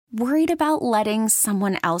Worried about letting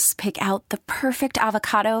someone else pick out the perfect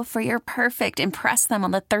avocado for your perfect impress them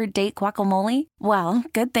on the third date guacamole? Well,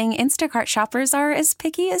 good thing Instacart shoppers are as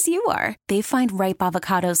picky as you are. They find ripe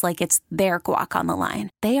avocados like it's their guac on the line.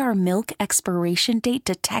 They are milk expiration date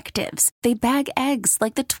detectives. They bag eggs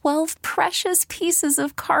like the 12 precious pieces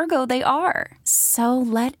of cargo they are. So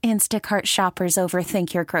let Instacart shoppers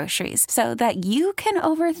overthink your groceries so that you can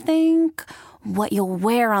overthink what you'll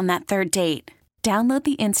wear on that third date. Download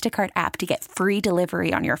the Instacart app to get free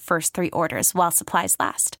delivery on your first 3 orders while supplies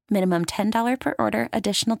last. Minimum $10 per order.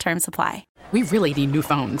 Additional terms apply. We really need new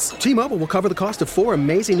phones. T-Mobile will cover the cost of 4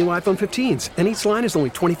 amazing new iPhone 15s, and each line is only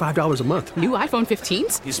 $25 a month. New iPhone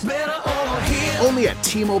 15s? It's better over here. Only at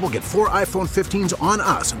T-Mobile, get 4 iPhone 15s on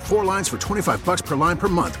us and 4 lines for $25 per line per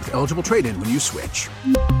month with eligible trade-in when you switch.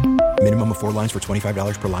 Minimum of 4 lines for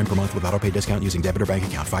 $25 per line per month with autopay discount using debit or bank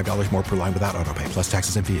account. $5 more per line without autopay, plus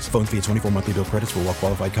taxes and fees. Phone fee at 24 monthly bill credits for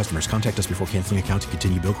well-qualified customers. Contact us before canceling account to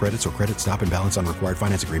continue bill credits or credit stop and balance on required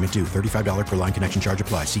finance agreement due. $35 per line connection charge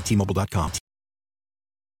applies. See T-Mobile.com.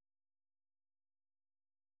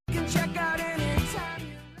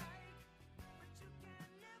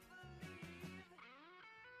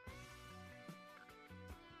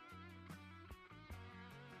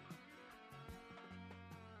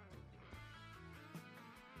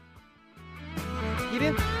 He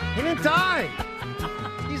didn't die.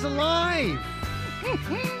 He's alive.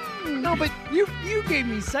 No, but you gave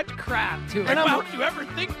me such crap to it. And How would you ever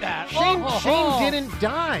think that? Shane didn't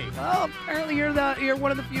die. Well, apparently you're one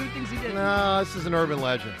of the few things he did. No, this is an urban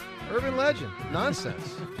legend. Urban legend.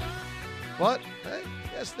 Nonsense. But, hey,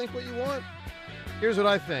 yes, think what you want. Here's what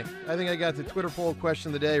I think. I think I got the Twitter poll question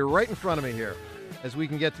of the day right in front of me here as we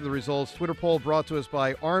can get to the results. Twitter poll brought to us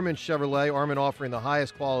by Armin Chevrolet. Armin offering the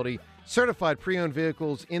highest quality certified pre-owned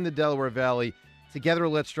vehicles in the Delaware Valley. Together,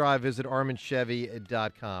 let's drive. Visit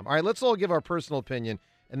ArminChevy.com. All right, let's all give our personal opinion,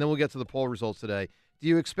 and then we'll get to the poll results today. Do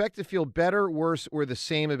you expect to feel better, worse, or the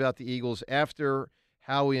same about the Eagles after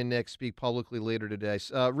Howie and Nick speak publicly later today?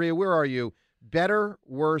 Rhea, where are you? Better,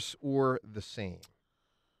 worse, or the same?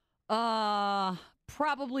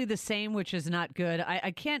 Probably the same, which is not good.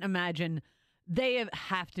 I can't imagine. They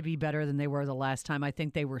have to be better than they were the last time. I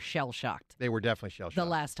think they were shell-shocked. They were definitely shell-shocked. The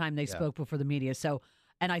last time they spoke before the media. So,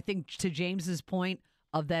 and I think to James's point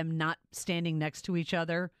of them not standing next to each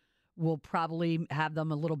other will probably have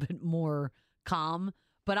them a little bit more calm.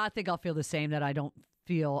 But I think I'll feel the same, that I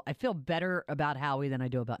feel better about Howie than I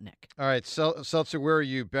do about Nick. All right, Seltzer, where are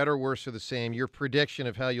you? Better, worse, or the same? Your prediction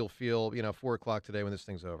of how you'll feel, 4 o'clock today when this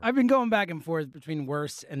thing's over. I've been going back and forth between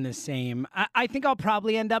worse and the same. I think I'll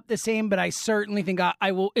probably end up the same, but I certainly think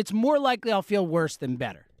I will. It's more likely I'll feel worse than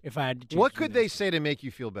better if I had to choose. What could they say to make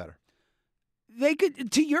you feel better? They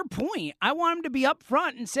could, to your point, I want them to be up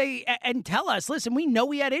front and say and tell us, listen, we know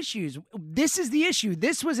we had issues. This is the issue.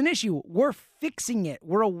 This was an issue. We're fixing it.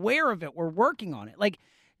 We're aware of it. We're working on it. Like,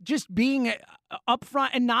 just being up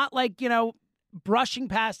front and not brushing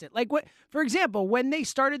past it. Like, what, for example, when they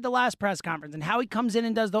started the last press conference and Howie comes in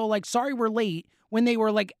and does the whole, sorry we're late, when they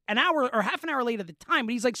were an hour or half an hour late at the time,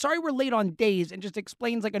 but he's like, sorry we're late on days, and just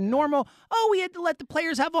explains a normal, we had to let the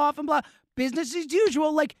players have off and blah, business as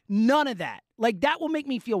usual. None of that. That will make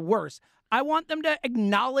me feel worse. I want them to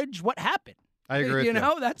acknowledge what happened. I agree with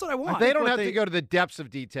you. That's what I want. They don't have to go to the depths of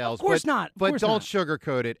details. Of course not. But don't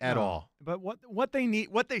sugarcoat it at all. But what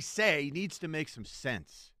they say needs to make some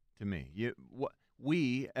sense to me.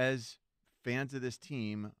 We, as fans of this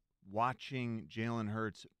team, watching Jalen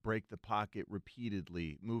Hurts break the pocket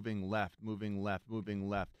repeatedly, moving left.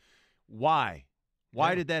 Why?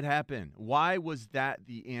 Why did that happen? Why was that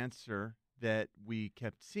the answer that we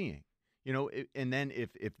kept seeing? And then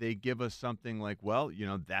if they give us something like,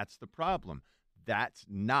 that's the problem. That's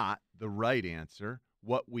not the right answer.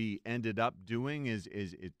 What we ended up doing is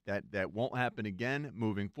that won't happen again.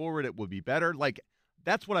 Moving forward, it will be better.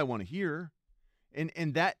 That's what I want to hear.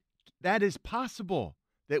 And that is possible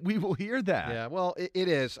that we will hear that. Yeah, well, it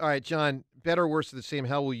is. All right, John, better, worse, or the same,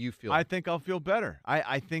 how will you feel? I think I'll feel better.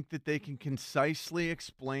 I think that they can concisely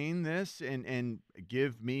explain this and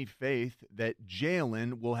give me faith that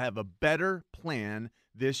Jalen will have a better plan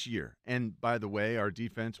this year. And by the way, our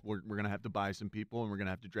defense, we're going to have to buy some people, and we're going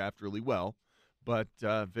to have to draft really well. But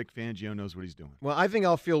Vic Fangio knows what he's doing. Well, I think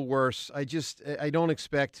I'll feel worse. I don't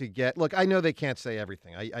expect to get – look, I know they can't say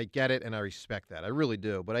everything. I get it, and I respect that. I really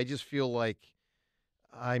do. But I just feel like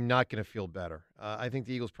I'm not going to feel better. I think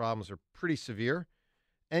the Eagles' problems are pretty severe.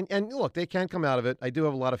 And look, they can come out of it. I do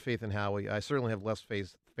have a lot of faith in Howie. I certainly have less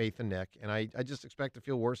faith in Nick. And I just expect to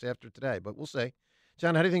feel worse after today. But we'll see.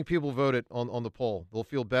 John, how do you think people voted on the poll? They'll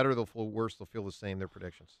feel better, they'll feel worse, they'll feel the same, their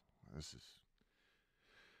predictions?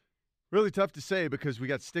 Really tough to say because we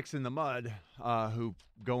got sticks in the mud who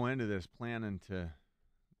go into this planning to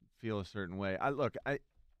feel a certain way. I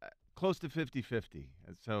close to 50-50.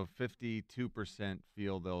 So 52%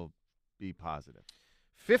 feel they'll be positive.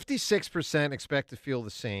 56% expect to feel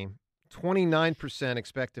the same. 29%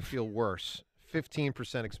 expect to feel worse.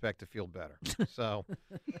 15% expect to feel better. So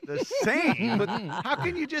the same? But how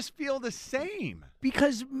can you just feel the same?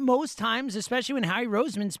 Because most times, especially when Howie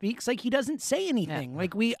Roseman speaks, like he doesn't say anything. Yeah.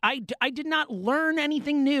 Like I did not learn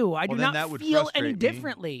anything new. I do not feel any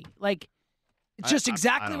differently. Like it's just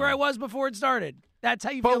exactly where I was before it started. That's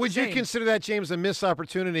how you feel. But would you consider that, James, a missed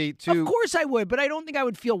opportunity to? Of course I would, but I don't think I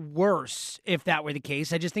would feel worse if that were the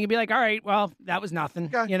case. I just think it'd be like, all right, well, that was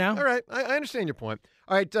nothing. Okay. You know? All right. I understand your point.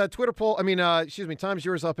 All right, Twitter poll. Time's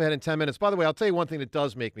yours up ahead in 10 minutes. By the way, I'll tell you one thing that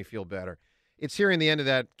does make me feel better. It's hearing the end of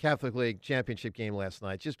that Catholic League championship game last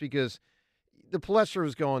night, just because the Palestra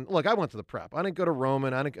was going, look, I went to the prep. I didn't go to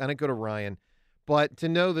Roman. I didn't go to Ryan. But to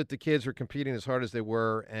know that the kids were competing as hard as they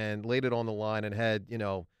were and laid it on the line and had,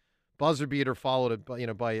 buzzer beater followed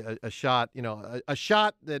by a shot, a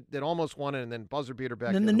shot that almost won it, and then buzzer beater back.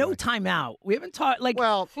 And then the no timeout. We haven't taught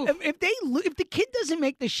if the kid doesn't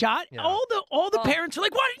make the shot, all the parents are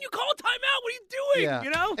like, why didn't you call a timeout? What are you doing? Yeah. You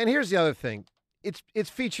know. And here's the other thing, it's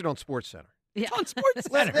featured on SportsCenter. Yeah. On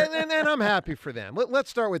SportsCenter. and I'm happy for them. Let's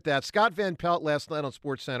start with that. Scott Van Pelt last night on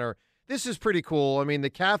SportsCenter. This is pretty cool. I mean, the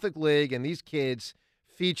Catholic League and these kids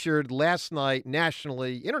featured last night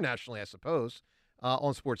nationally, internationally, I suppose.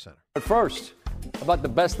 On SportsCenter. But first, about the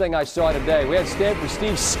best thing I saw today. We had Stanford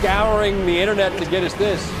Steve scouring the internet to get us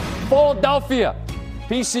this. Philadelphia,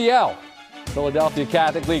 PCL, Philadelphia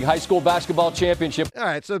Catholic League High School Basketball Championship. All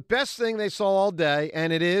right, so best thing they saw all day,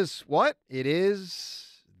 and it is what? It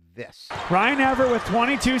is this. Ryan Everett with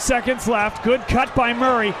 22 seconds left. Good cut by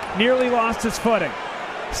Murray. Nearly lost his footing.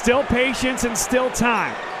 Still patience and still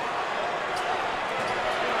time.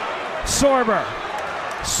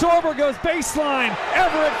 Sorber goes baseline.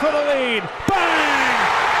 Everett for the lead. Bang!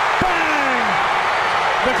 Bang!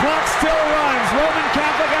 The clock still runs. Roman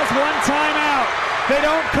Catholic has one timeout. They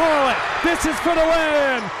don't call it. This is for the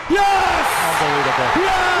win. Yes! Unbelievable.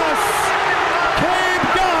 Yes! Cade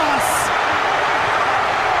Goss!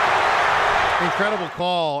 Incredible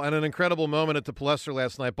call and an incredible moment at the Palestra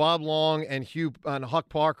last night. Bob Long and Huck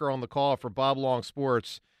Parker on the call for Bob Long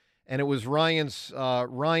Sports. And it was Ryan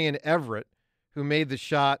Everett who made the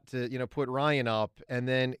shot to, put Ryan up, and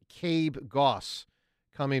then Cade Goss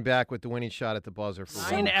coming back with the winning shot at the buzzer. For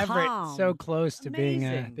Ryan Everett, so close to being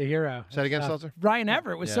the hero. Say that again, Seltzer? Ryan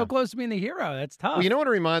Everett was so close to being the hero. That's tough. Well, you know what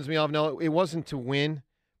it reminds me of? No, it wasn't to win,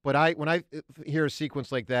 but when I hear a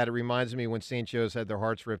sequence like that, it reminds me when St. Joe's had their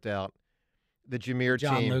hearts ripped out, the Jameer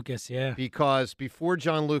team. John Lucas, yeah. Because before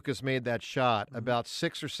John Lucas made that shot, about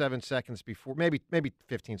 6 or 7 seconds before, maybe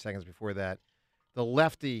 15 seconds before that, the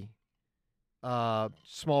lefty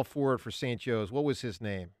small forward for St. Joe's, what was his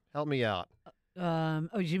name? Help me out.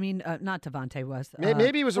 You mean not Devontae West?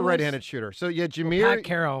 Maybe he was a right-handed shooter. So, yeah, Jameer.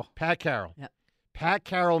 Pat Carroll. Yep. Pat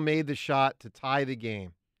Carroll made the shot to tie the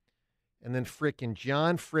game. And then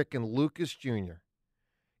John Lucas Jr.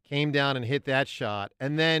 came down and hit that shot.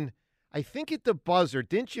 And then I think at the buzzer,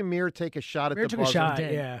 didn't Jameer take a shot at the buzzer? A shot,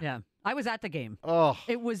 yeah. I was at the game. Oh.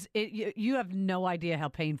 You have no idea how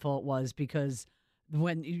painful it was because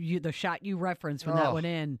when the shot you referenced when that went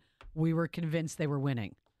in, we were convinced they were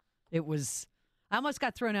winning. It was. I almost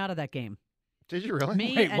got thrown out of that game. Did you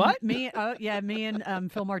really? Wait, what? Me and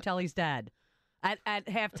Phil Martelli's dad at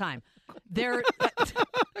halftime.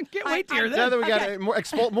 Can't wait to hear this. Now that we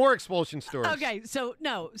got more expulsion stories. Okay, so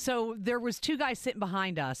there was 2 guys sitting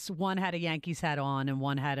behind us. One had a Yankees hat on, and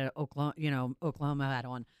one had a Oklahoma hat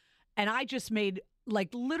on. And I just made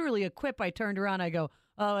literally a quip. I turned around, I go,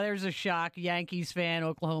 "Oh, there's a shock, Yankees fan,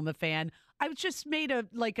 Oklahoma fan." I just made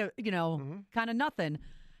kind of nothing.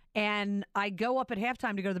 And I go up at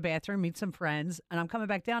halftime to go to the bathroom, meet some friends, and I'm coming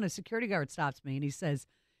back down. A security guard stops me, and he says,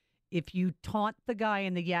 "If you taunt the guy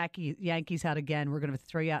in the Yankees hat again, we're going to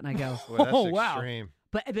throw you out." And I go, "Oh, wow." Extreme.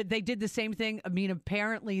 But they did the same thing. I mean,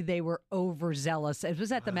 apparently they were overzealous. It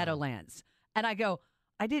was at the Meadowlands. And I go,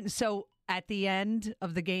 "I didn't." So at the end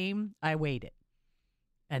of the game, I waited.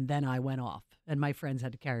 And then I went off. And my friends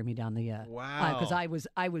had to carry me down the wow. Because I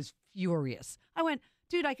was furious. I went,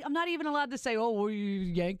 "Dude, I'm not even allowed to say, 'Oh, well,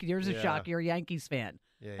 here's a shock. You're a Yankees fan.'"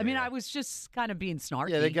 I mean, I was just kind of being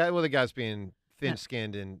snarky. Yeah, the guy's being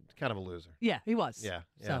thin-skinned and kind of a loser. Yeah, he was. Yeah.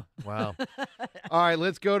 So. Wow. All right,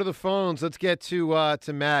 let's go to the phones. Let's get to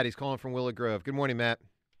Matt. He's calling from Willow Grove. Good morning, Matt.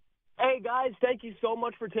 Hey, guys. Thank you so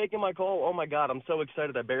much for taking my call. Oh, my God. I'm so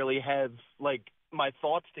excited. I barely have, my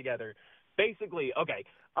thoughts together. Basically, okay,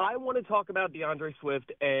 I want to talk about DeAndre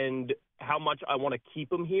Swift and how much I want to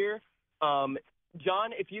keep him here.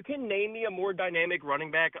 John, if you can name me a more dynamic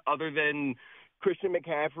running back other than Christian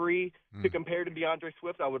McCaffrey to compare to DeAndre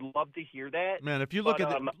Swift, I would love to hear that. Man, if you look at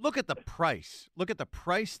the price, look at the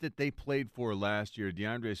price that they played for last year.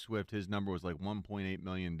 DeAndre Swift, his number was like $1.8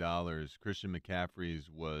 million. Christian McCaffrey's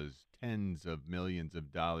was tens of millions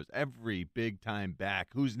of dollars. Every big-time back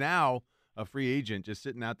who's now a free agent just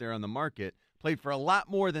sitting out there on the market played for a lot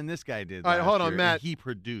more than this guy did. All right, hold on, year, Matt. He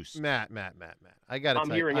produced. Matt. I got to tell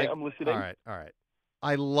you. I'm hearing it. I'm listening. All right.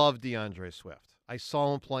 I love DeAndre Swift. I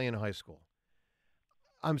saw him play in high school.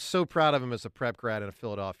 I'm so proud of him as a prep grad and a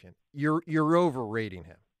Philadelphian. You're overrating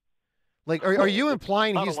him. Like, are you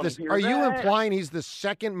implying he's this? Are you implying he's the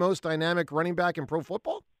second most dynamic running back in pro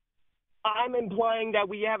football? I'm implying that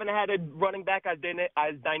we haven't had a running back as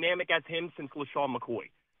dynamic as him since LaShawn McCoy.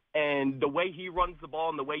 And the way he runs the ball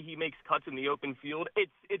and the way he makes cuts in the open field,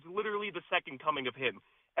 it's literally the second coming of him.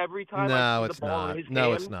 Every time I see the ball in his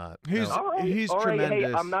hand, it's not. He's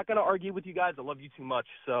tremendous. Hey, I'm not going to argue with you guys. I love you too much.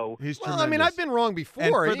 So he's tremendous. I mean, I've been wrong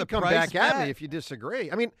before. You can come back at me if you disagree.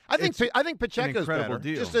 I mean, I think Pacheco's better.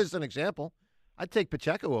 Deal. Just as an example, I'd take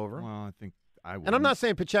Pacheco over. Well, I think I would. And I'm not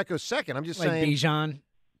saying Pacheco's second. I'm just like saying Bijan.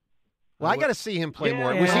 Well, I got to see him play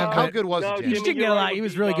more. Yeah, how good was he? He didn't get a lot. He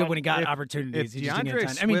was really good when he got If opportunities. He just DeAndre didn't get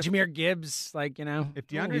time. I mean, Jahmyr Gibbs, if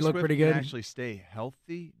DeAndre he looked Swift pretty good. can actually stay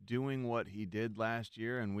healthy doing what he did last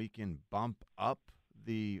year, and we can bump up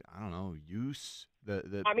the use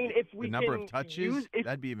the number of touches,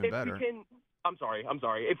 that'd be even better. I'm sorry.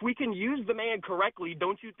 If we can use the man correctly,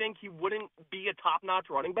 don't you think he wouldn't be a top-notch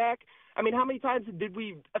running back? I mean, how many times did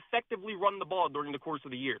we effectively run the ball during the course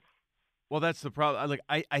of the year? Well, that's the problem.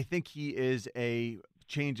 I think he is a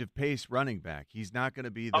change of pace running back. He's not going to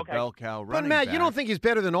be the bell cow running back. But, Matt, you don't think he's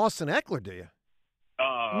better than Austin Eckler, do you?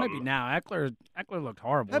 Maybe now. Eckler looked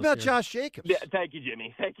horrible. How about Josh Jacobs? Yeah, thank you,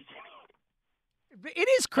 Jimmy. It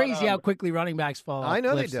is crazy how quickly running backs fall. I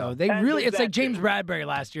know cliffs, they do. Though. They really. It's like James Bradbury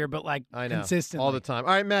last year, but consistently all the time.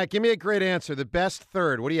 All right, Matt, give me a great answer. The best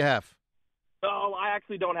third. What do you have? Oh, I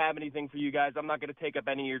actually don't have anything for you guys. I'm not going to take up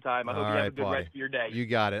any of your time. I hope you have a good rest of your day. You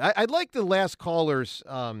got it. I'd like the last caller's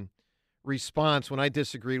response when I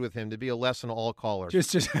disagreed with him to be a lesson to all callers.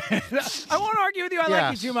 I won't argue with you. I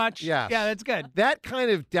like you too much. Yes. Yeah, that's good. That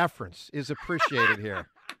kind of deference is appreciated here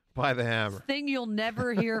by the Hammer. Thing you'll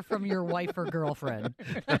never hear from your wife or girlfriend.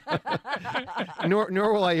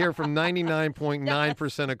 nor will I hear from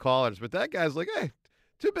 99.9% of callers. But that guy's like, hey.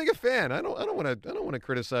 Too big a fan. I don't want to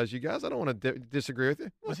criticize you guys. I don't want to disagree with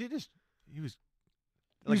you. Was he was He was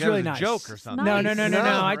really nice. A joke or something. No.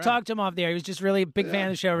 I Right. talked to him off the air. He was just really a big fan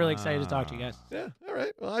of the show. Really excited to talk to you guys. Yeah. All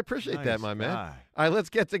right. Well, I appreciate Nice that, my man. guy. All right, let's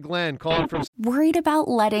get to Glenn calling from. Worried about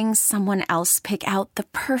letting someone else pick out the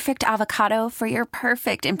perfect avocado for your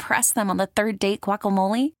perfect impress them on the third date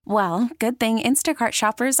guacamole? Well, good thing Instacart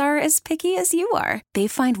shoppers are as picky as you are. They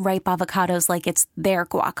find ripe avocados like it's their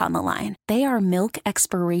guac on the line. They are milk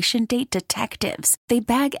expiration date detectives. They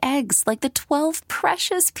bag eggs like the 12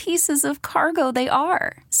 precious pieces of cargo they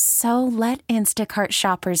are. So let Instacart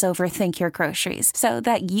shoppers overthink your groceries so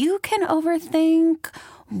that you can overthink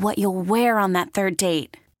what you'll wear on that third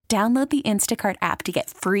date. Download the Instacart app to get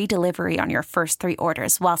free delivery on your first 3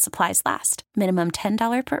 orders while supplies last. Minimum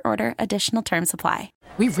 $10 per order. Additional terms apply.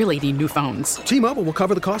 We really need new phones. T-Mobile will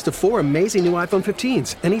cover the cost of 4 amazing new iPhone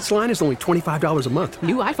 15s, and each line is only $25 a month.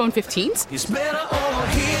 New iPhone 15s? It's better over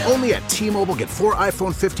here. Only at T-Mobile, get 4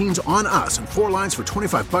 iPhone 15s on us and 4 lines for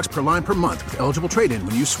 $25 per line per month with eligible trade-in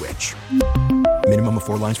when you switch. Minimum of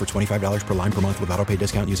 4 lines for $25 per line per month with autopay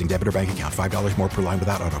discount using debit or bank account. $5 more per line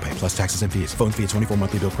without autopay, plus taxes and fees. Phone fee at 24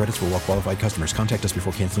 monthly bill credits for well-qualified customers. Contact us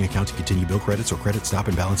before canceling account to continue bill credits or credit stop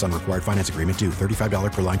and balance on required finance agreement due.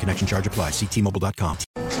 $35 per line connection charge applies. See T-Mobile.com.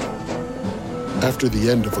 After the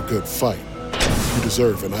end of a good fight, you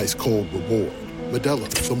deserve an ice-cold reward. Modelo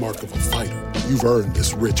is the mark of a fighter. You've earned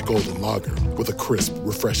this rich golden lager with a crisp,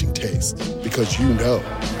 refreshing taste. Because you know,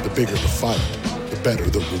 the bigger the fight, the better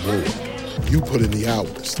the reward. You put in the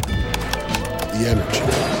hours, the energy,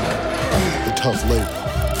 the tough labor.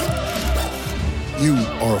 You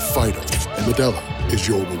are a fighter, and Modelo is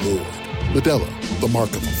your reward. Modelo, the mark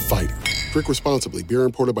of a fighter. Drink responsibly. Beer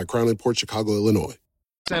imported by Crown Imports, Chicago, Illinois.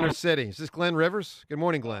 Center City. Is this Glenn Rivers? Good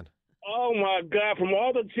morning, Glenn. Oh, my God. From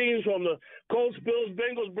all the teams, from the Colts, Bills,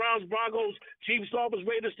 Bengals, Browns, Broncos, Chiefs, Dolphins,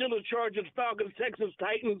 Raiders, Steelers, Chargers, Falcons, Texans,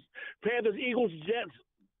 Titans, Panthers, Eagles, Jets,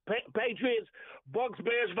 Patriots, Bucks,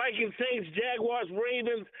 Bears, Vikings, Saints, Jaguars,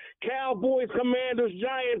 Ravens, Cowboys, Commanders,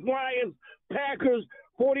 Giants, Lions, Packers,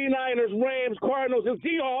 49ers, Rams, Cardinals, and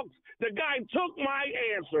Seahawks. The guy took my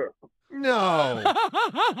answer. No.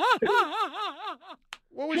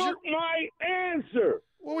 What was took my answer.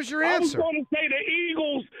 What was your I was answer? going to say the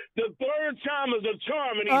Eagles, the third time is a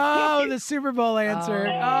charm, and he Oh, took the it. Super Bowl answer.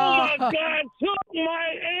 Oh, my God, took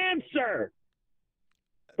my answer.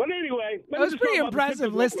 But anyway, That was pretty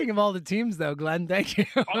impressive listing of all the teams, though, Glenn. Thank you.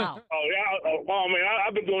 Oh, yeah. Oh, man,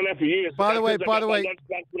 I've been doing that for years. By the way, That's when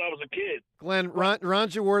I was a kid. Glenn, Ron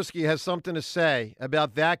Jaworski has something to say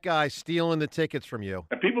about that guy stealing the tickets from you.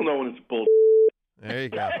 And people know when it's bull. There you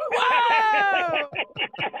go.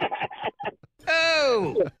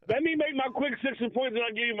 Oh! Let me make my quick 60 points and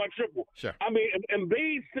I'll give you my triple. Sure. I mean,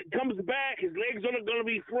 Embiid comes back, his legs are going to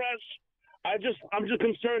be fresh. I'm just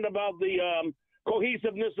concerned about the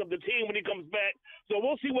cohesiveness of the team when he comes back. So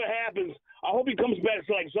we'll see what happens. I hope he comes back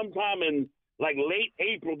sometime in late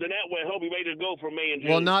April. Then that way he'll be ready to go for May and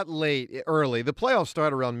June. Well, not late, early. The playoffs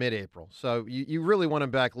start around mid-April, so you really want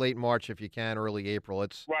him back late March if you can, early April.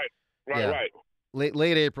 It's right.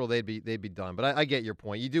 Late April they'd be done. But I get your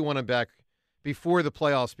point. You do want him back before the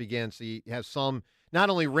playoffs begin, so you have some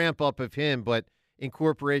not only ramp up of him, but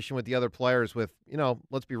incorporation with the other players. With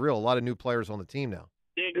let's be real, a lot of new players on the team now.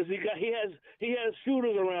 Yeah, because he has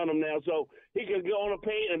shooters around him now, so he can go on the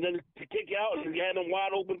paint and then kick out and get them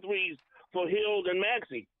wide open threes for Hill and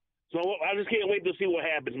Maxey. So I just can't wait to see what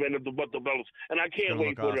happens, man, at the Belts. And I can't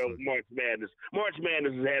wait for the March Madness. March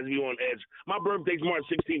Madness has me on edge. My birthday's March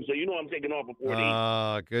 16th, so you know I'm taking off before then.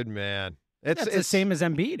 Ah, good man. It's the same as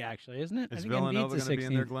Embiid, actually, isn't it? Is I think Villanova Embiid's going to be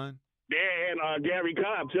in there, 16th. Glenn? Yeah, and Gary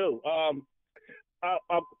Cobb, too.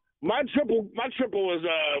 My triple is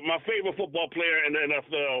my favorite football player in the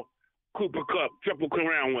NFL, Cooper Kupp, Triple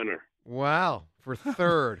Crown winner. Wow, for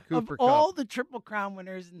third, Cooper Of Kupp. all the Triple Crown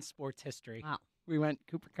winners in sports history, we went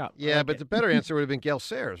Cooper Kupp. Yeah, but the better answer would have been Gale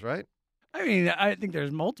Sayers, right? I mean, I think there's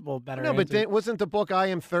multiple better No, but answers. then wasn't the book "I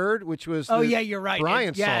Am Third," which was yeah, you're right.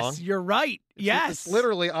 Brian's yes, song? you're right. It's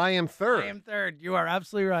literally "I Am Third." I am third. You are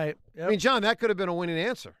absolutely right. Yep. I mean, John, that could have been a winning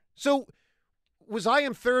answer. So, was "I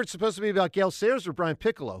Am Third" supposed to be about Gale Sayers or Brian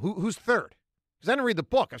Piccolo? Who's third? Because I didn't read the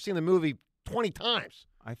book. I've seen the movie 20 times.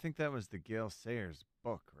 I think that was the Gale Sayers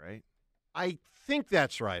book, right? I think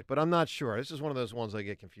that's right, but I'm not sure. This is one of those ones I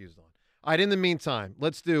get confused on. All right, in the meantime,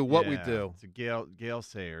 let's do what we do. So Gale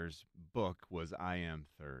Sayers' book was "I Am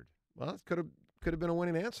Third." Well, it could have been a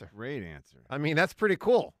winning answer. Great answer. I mean, that's pretty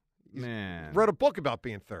cool. Man. Wrote a book about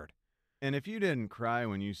being third. And if you didn't cry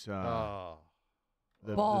when you saw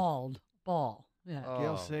Ball. Yeah.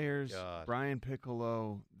 Gale Sayers, God. Brian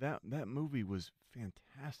Piccolo, that movie was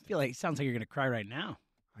fantastic. I feel like it sounds like you're going to cry right now.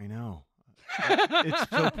 I know. It's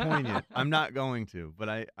so poignant. I'm not going to, but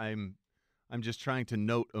I'm just trying to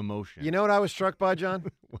note emotion. You know what I was struck by,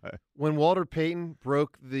 John? What? When Walter Payton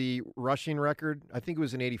broke the rushing record, I think it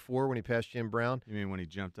was in '84 when he passed Jim Brown. You mean when he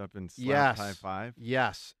jumped up and slapped high five?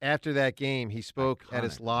 Yes. After that game, he spoke at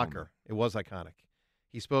his Iconic locker. moment. It was iconic.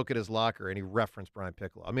 He spoke at his locker, and he referenced Brian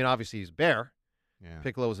Piccolo. I mean, obviously, he's a Bear. Yeah.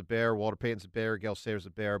 Piccolo was a Bear. Walter Payton's a Bear. Gale Sayers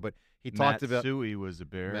a Bear. But he talked about Matt Suhey was a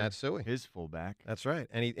Bear. Matt Suhey. His fullback. That's right.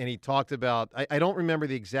 And he talked about, I don't remember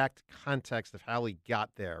the exact context of how he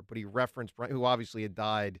got there, but he referenced Brian, who obviously had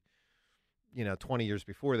died, 20 years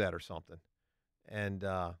before that or something. And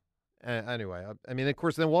anyway, I mean, of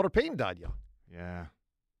course, then Walter Payton died young. Yeah.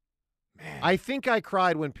 Man. I think I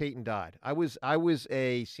cried when Payton died. I was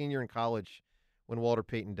a senior in college when Walter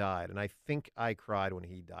Payton died, and I think I cried when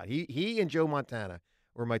he died. He and Joe Montana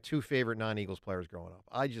were my two favorite non-Eagles players growing up.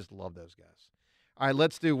 I just love those guys. All right,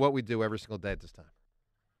 let's do what we do every single day at this time.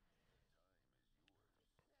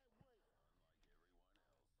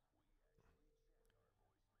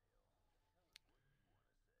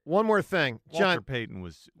 One more thing, John. Walter Payton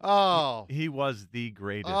was. He was the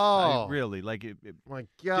greatest. Oh. Really, like it. My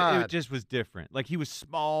God, it just was different. Like he was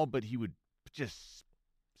small, but he would just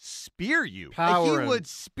spear you. Power Like, him. he would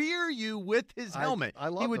spear you with his helmet. I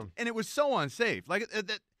love him. And it was so unsafe. Like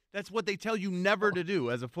that's what they tell you never to do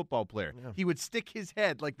as a football player. Yeah. He would stick his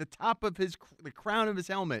head, like the top of the crown of his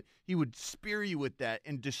helmet. He would spear you with that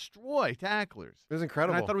and destroy tacklers. It was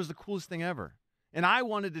incredible. And I thought it was the coolest thing ever. And I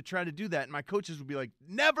wanted to try to do that, and my coaches would be like,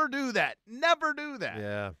 "Never do that. Never do that."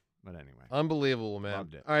 Yeah. But anyway. Unbelievable, man.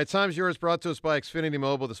 Loved it. All right, time's yours, brought to us by Xfinity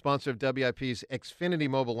Mobile, the sponsor of WIP's Xfinity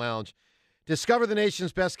Mobile Lounge. Discover the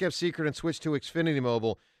nation's best-kept secret and switch to Xfinity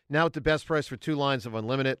Mobile. Now at the best price for 2 lines of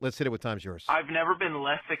unlimited. Let's hit it with time's yours. I've never been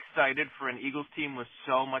less excited for an Eagles team with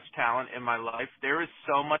so much talent in my life. There is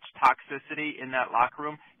so much toxicity in that locker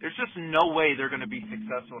room. There's just no way they're going to be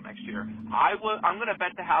successful next year. I'm going to bet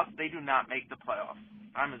the house they do not make the playoffs.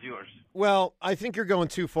 Time is yours. Well, I think you're going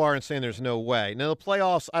too far in saying there's no way. Now, the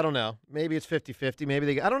playoffs, I don't know. Maybe it's 50-50.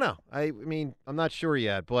 Maybe I don't know. I mean, I'm not sure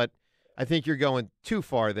yet, but I think you're going too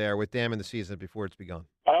far there with damning the season before it's begun.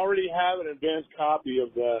 I already have an advanced copy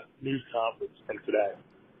of the news conference from today.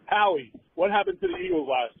 Howie, what happened to the Eagles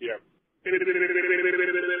last year?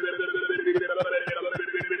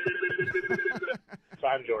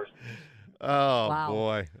 Time yours. Oh, Wow.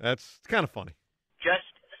 boy. That's kind of funny. Just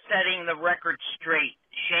setting the record straight.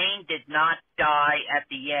 Shane did not die at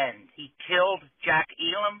the end. He killed Jack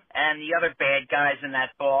Elam and the other bad guys in that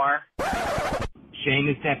bar. Shane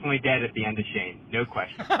is definitely dead at the end of Shane. No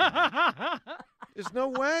question. There's no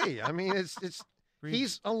way. I mean,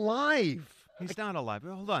 he's alive. He's not alive.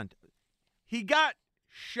 Hold on. He got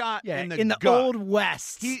shot Yeah, in the in the gut. Old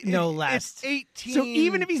West, no less. It's 18. So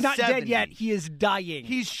even if he's not dead yet, he is dying.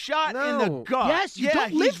 He's shot in the gut. Yes, you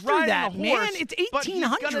don't live he's through riding that, a man. horse, It's but he's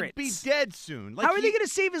 1800s. gonna be dead soon. How are they going to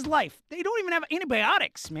save his life? They don't even have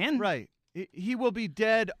antibiotics, man. Right. He will be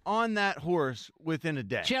dead on that horse within a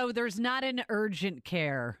day. Joe, there's not an urgent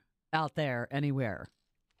care out there anywhere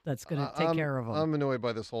that's going to take care of him. I'm annoyed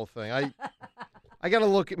by this whole thing. I got to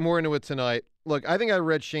look more into it tonight. Look, I think I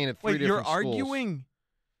read Shane at three Wait, different you're schools. arguing?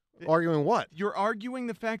 Arguing what? You're arguing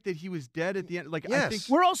the fact that he was dead at the end. Like, Yes. I think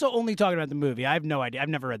We're also only talking about the movie. I have no idea. I've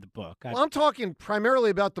never read the book. Well, I'm talking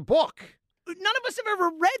primarily about the book. None of us have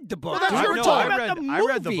ever read the book. Well, that's what we're we're talking talking about. about the movie. I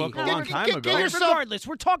read the book a long time ago. Get yourself- Regardless,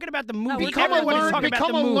 we're talking about the movie. Become a Everyone's talking about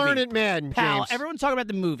the movie. learned man, Pal, James. everyone's talking about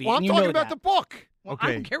the movie. Well, I'm and you talking know about that. the book. Well, Okay.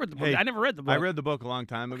 I don't care what the book. Hey, I never read the book. I read the book a long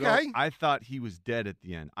time ago. Okay. I thought he was dead at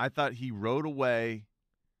the end. I thought he rode away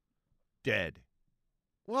dead.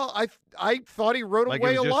 Well, I thought he rode Like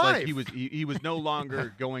away it was just alive. like he was no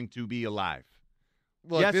longer going to be alive.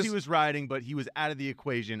 Look, yes, this- he was riding, but he was out of the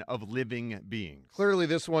equation of living beings. Clearly,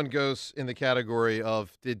 this one goes in the category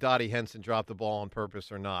of did Dottie Henson drop the ball on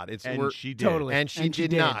purpose or not? And she did. Totally. And she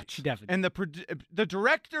did not. She definitely. And the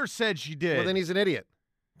director said she did. Well, then he's an idiot.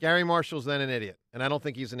 Gary Marshall's then an idiot, and I don't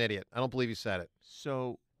think he's an idiot. I don't believe he said it.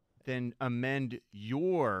 So then amend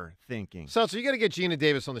your thinking. So you got to get Gina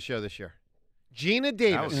Davis on the show this year. Gina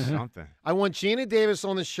Davis. That was something. I want Gina Davis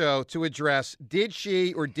on the show to address did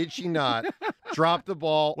she or did she not drop the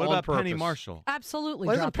ball What on about purpose. Penny Marshall? Absolutely.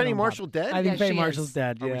 Well, isn't dropped it Penny on Marshall Bob. dead? I think Yeah, Penny she Marshall's is.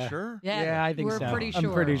 dead. Are Yeah. we sure? Yeah, I think we're so. pretty I'm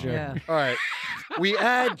sure. pretty sure. Yeah. All right. We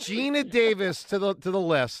add Gina Davis to the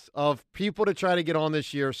list of people to try to get on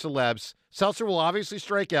this year, celebs. Seltzer will obviously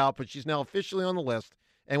strike out, but she's now officially on the list.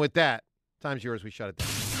 And with that, time's yours. We shut it down.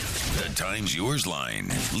 The Time's Yours line.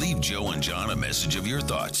 Leave Joe and John a message of your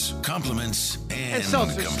thoughts, compliments, and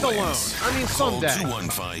Seltzer, complaints. Stallone. I mean, Call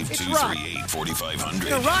someday. It's Rocky. 215-238-4500. You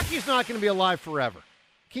know, Rocky's not going to be alive forever.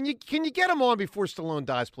 Can you get him on before Stallone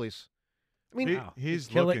dies, please? I mean, He's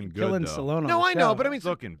Killing looking good, though. Stallone on no, the I know, show. but I mean, He's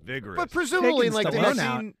looking vigorous. but presumably, Taking like the Stallone next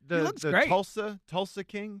out. Seen He looks the great. Tulsa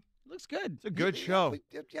King? Looks good. It's a good show.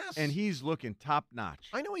 Yes, And he's looking top notch.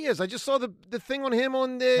 I know he is. I just saw the thing on him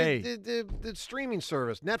on the Hey. the streaming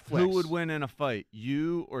service, Netflix. Who would win in a fight?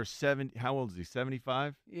 You or 70? How old is he?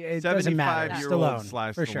 75? Yeah, it doesn't matter. 75-year-old Stallone,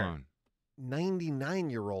 Sly for Stallone. sure.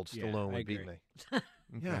 99-year-old Yeah, Stallone I would beat agree. me. Okay.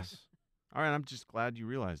 Yes. All right. I'm just glad you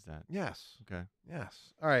realized that. Yes. Okay.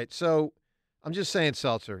 Yes. All right. So I'm just saying,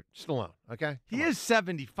 Seltzer, Stallone. Okay. He is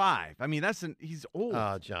 75. I mean, he's old.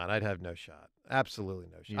 Oh, John, I'd have no shot. Absolutely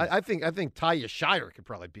no He's- shot. I think Talia Shire could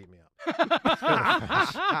probably beat me up.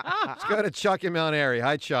 Let's go to Chuck in Mount Airy.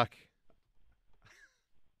 Hi, Chuck.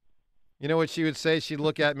 You know what she would say? She'd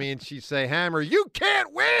look at me and she'd say, Hammer, you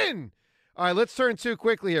can't win. All right, let's turn two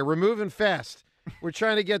quickly here. We're moving fast. We're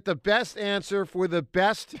trying to get the best answer for the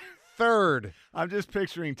best third. I'm just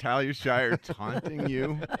picturing Talia Shire taunting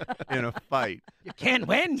you in a fight. You can't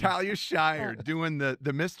win. Talia Shire doing the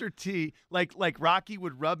Mr. T, like Rocky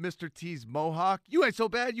would rub Mr. T's mohawk. You ain't so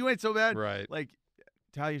bad. You ain't so bad. Right. Like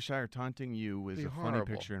Talia Shire taunting you is Be a funny horrible.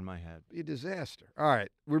 picture in my head. Be a disaster. All right,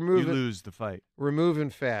 we're You moving. lose the fight. We're moving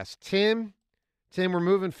fast. Tim, we're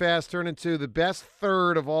moving fast. Turning to the best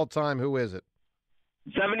third of all time. Who is it?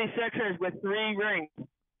 76ers with 3 rings.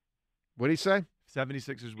 What did he say?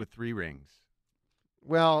 76ers with 3 rings.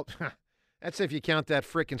 Well, that's if you count that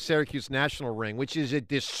frickin' Syracuse National ring, which is a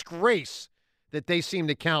disgrace that they seem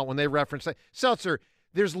to count when they reference that. Seltzer,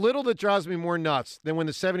 there's little that drives me more nuts than when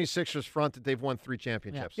the 76ers front that they've won 3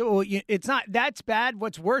 championships. Yeah, well, it's not. That's bad.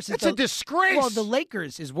 What's worse is That's a disgrace. Well, the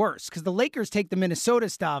Lakers is worse because the Lakers take the Minnesota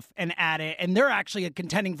stuff and add it, and they're actually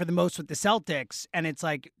contending for the most with the Celtics, and it's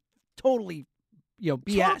like totally,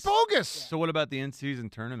 BS. Total bogus. So what about the in-season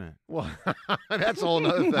tournament? Well, that's a whole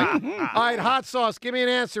other thing. All right, hot sauce, give me an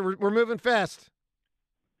answer. We're moving fast.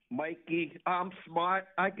 Mikey, I'm smart.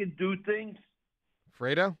 I can do things.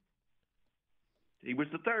 Fredo? He was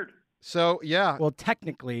the third. So, yeah. Well,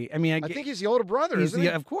 technically, I mean, I think he's the older brother, he's isn't he?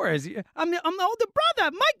 Of course. I'm the older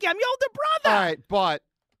brother. Mikey, I'm your older brother. All right, but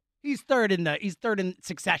He's third in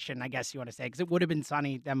succession, I guess you want to say, because it would have been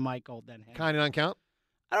Sonny, then Michael, then him. Kind of on count?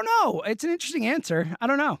 I don't know. It's an interesting answer. I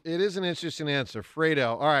don't know. It is an interesting answer.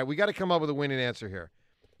 Fredo. All right, we got to come up with a winning answer here.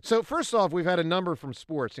 So first off, we've had a number from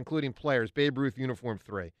sports, including players. Babe Ruth, uniform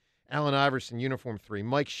 3. Allen Iverson, uniform 3.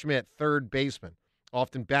 Mike Schmidt, third baseman,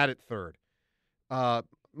 often batted third.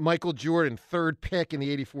 Michael Jordan, third pick in the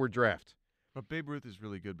 84 draft. But Babe Ruth is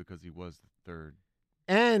really good because he was the third.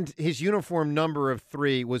 And his uniform number of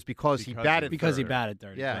 3 was because he batted third. Because he batted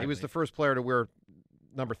third. Yeah, exactly. he was the first player to wear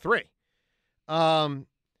number 3.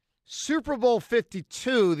 Super Bowl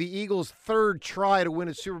 52, the Eagles' third try to win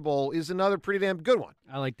a Super Bowl, is another pretty damn good one.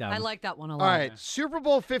 I like that one. I like that one a lot. All right, Super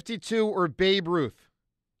Bowl 52 or Babe Ruth?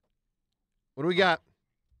 What do we got?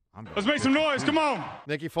 Let's make some noise. Come on.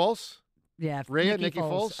 Nikki Foles? Yeah, Rhea, Nikki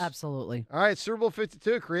Foles? Absolutely. All right, Super Bowl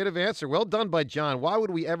 52, creative answer. Well done by John. Why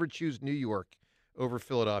would we ever choose New York over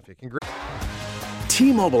Philadelphia?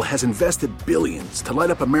 T-Mobile has invested billions to light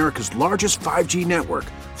up America's largest 5G network,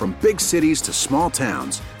 from big cities to small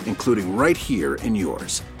towns, including right here in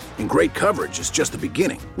yours. And great coverage is just the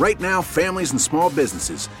beginning. Right now, families and small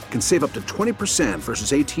businesses can save up to 20%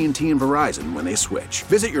 versus AT&T and Verizon when they switch.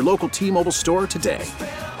 Visit your local T-Mobile store today.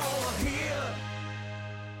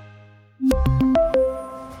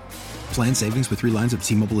 Plan savings with 3 lines of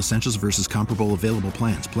T-Mobile Essentials versus comparable available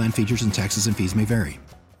plans. Plan features and taxes and fees may vary.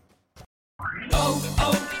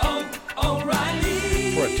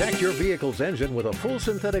 Protect your vehicle's engine with a full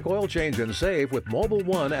synthetic oil change and save with Mobil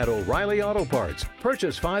 1 at O'Reilly Auto Parts.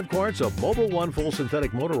 Purchase 5 quarts of Mobil 1 full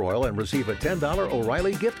synthetic motor oil and receive a $10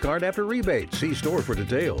 O'Reilly gift card after rebate. See store for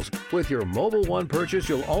details. With your Mobil 1 purchase,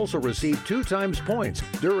 you'll also receive 2 times points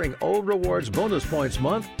during O Rewards Bonus Points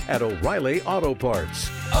Month at O'Reilly Auto Parts.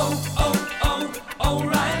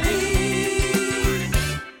 O'Reilly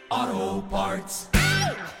Auto Parts.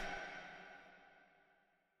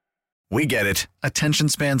 We get it. Attention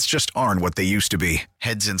spans just aren't what they used to be.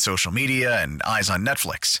 Heads in social media and eyes on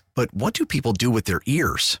Netflix. But what do people do with their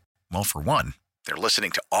ears? Well, for one, they're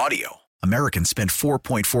listening to audio. Americans spend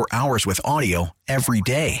 4.4 hours with audio every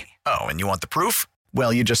day. Oh, and you want the proof?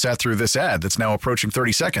 Well, you just sat through this ad that's now approaching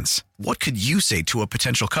 30 seconds. What could you say to a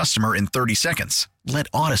potential customer in 30 seconds? Let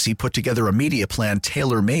Odyssey put together a media plan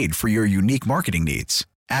tailor-made for your unique marketing needs.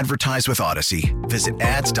 Advertise with Odyssey. Visit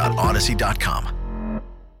ads.odyssey.com.